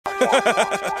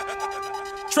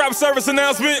Trap service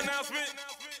announcement.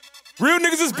 Real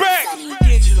niggas is back.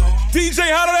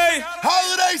 DJ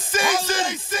Holiday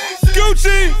season.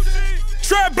 Gucci.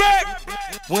 Trap back.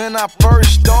 When I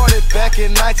first started back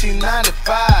in 1995,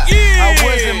 I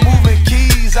wasn't moving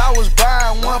keys, I was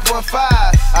buying 1.5.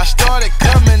 I started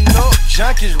coming up,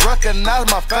 junkies recognize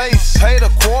my face. Paid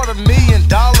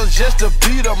 $250,000 just to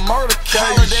beat a murder case.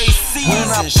 When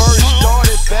I first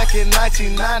started back in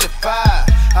 1995,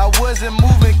 I wasn't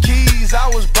moving keys, I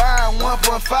was buying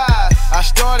 1.5. I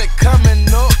started coming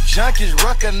up, junkies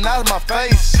recognize my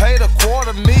face. Paid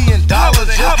 $250,000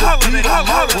 just to beat a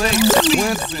murder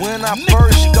case. When I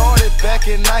first started back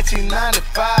in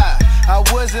 1995, I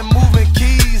wasn't moving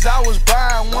keys, I was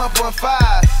buying 1.5.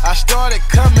 I started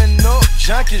coming up,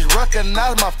 junkies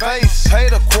recognize my face.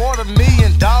 Paid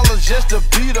 $250,000 just to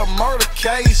beat a murder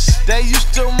case. They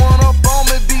used to run up on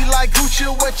me, be like, Gucci,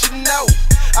 what you know?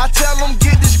 I tell them,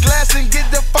 get this glass and get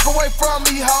the fuck away from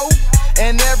me, ho.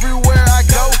 And everywhere I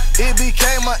go, it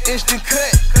became an instant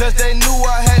cut. Cause they knew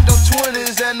I had them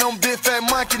 20s and them big fat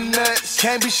monkey nuts.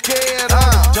 Can't be scared of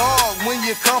the dog when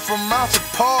you come from Mountain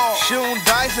Park. Shooting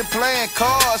dice and playing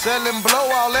cards, selling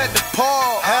blow all at the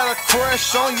park. Had a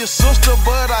crush on your sister,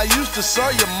 but I used to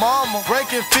serve your mama.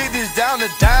 Breaking 50s down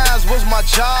to dimes was my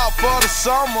job for the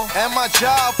summer. And my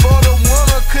job for the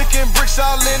winter, cooking bricks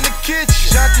all in the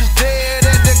kitchen. Junkies dead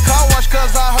at the car wash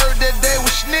cause I heard that they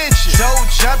was snitching. So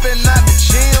jumping out the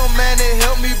gym, man, it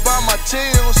helped me buy my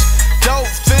Timbs. Dope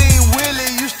fiend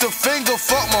Willie used to finger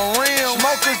fuck my rims.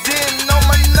 Smokers didn't know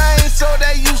my name, so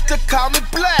they used to call me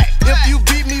Black. If you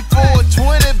beat me for a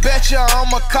 20, betcha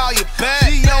I'ma call you back.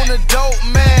 She on the dope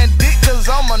man dick cause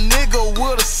I'm a nigga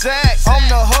with a sack. I'm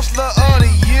the hustler of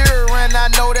the year and I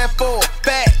know that for a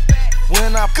fact.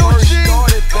 When I first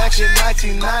started back in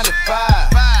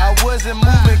 1995, I wasn't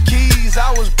moving keys,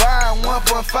 I was buying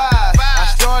 1.5. I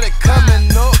started coming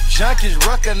up, junkies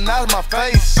recognize my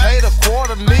face. Paid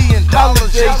 $250,000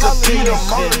 just to beat a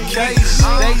murder case.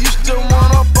 They used to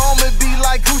run up on me, be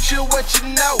like, Gucci, what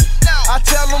you know? I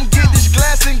tell them, get this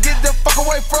glass and get the fuck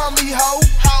away from me, ho.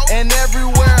 And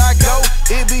everywhere I go,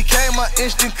 it became an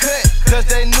instant cut. Cause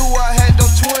they knew I had them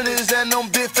 20s and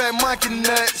them big fat monkey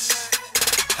nuts.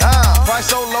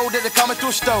 Price so low that they call me through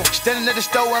a store. Standing at the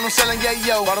store and I'm selling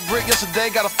yayo. Bought a brick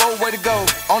yesterday, got a 4-way to go.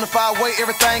 On the 5-way,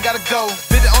 everything gotta go.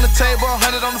 50 on the table,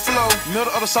 100 on the floor. Middle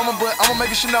of the summer, but I'ma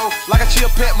make it you know. Like a chill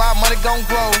pet, my money gon'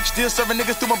 grow. Still serving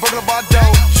niggas through my burger bar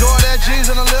dough. Jordan jeans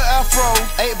and a little afro.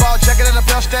 8-ball jacket and a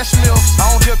pair of stash milks.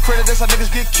 I don't give credit, that's how niggas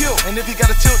get killed. And if you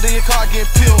got a tilt, then your car get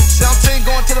peeled. 17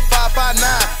 going to the 559.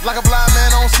 Like a blind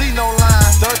man, I don't see no line.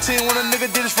 13 when a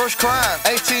nigga did his first crime.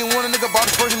 18 when a nigga bought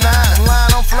his first 9.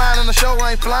 Line, I'm flying and the show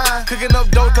ain't flying. Cooking up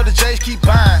dope cause the J's keep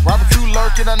buying. Robert Q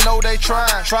lurking, I know they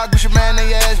trying. Try Gucci man,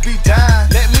 they ass be dying.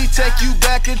 Let me take you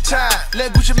back in time.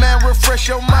 Let Gucci man refresh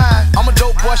your mind. I'm a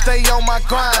dope boy, stay on my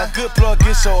grind. A good plug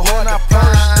gets so hard. When I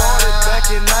first started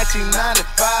back in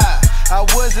 1995, I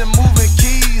wasn't moving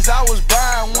keys, I was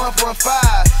buying 1.5.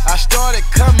 I started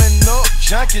coming up,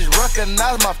 junkies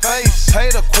recognize my face.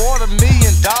 Paid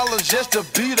 $250,000 just to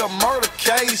beat a murder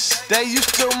case. They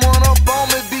used to run up on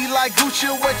me, be like, Gucci,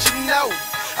 what you know?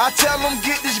 I tell them,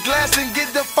 get this glass and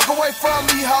get the fuck away from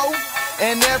me, ho.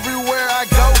 And everywhere I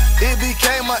go, it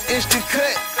became an instant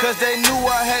cut. Cause they knew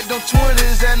I had them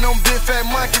 20s and them big fat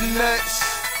monkey nuts.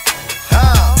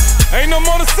 Ain't no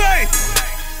more to say.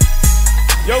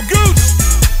 Yo, Gooch,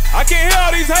 I can't hear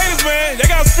all these haters, man. They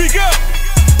gotta speak up.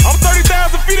 I'm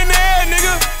 30,000 feet in the air,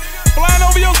 nigga. Flying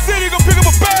over your city, gonna pick up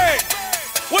a bag.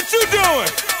 What you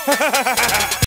doing?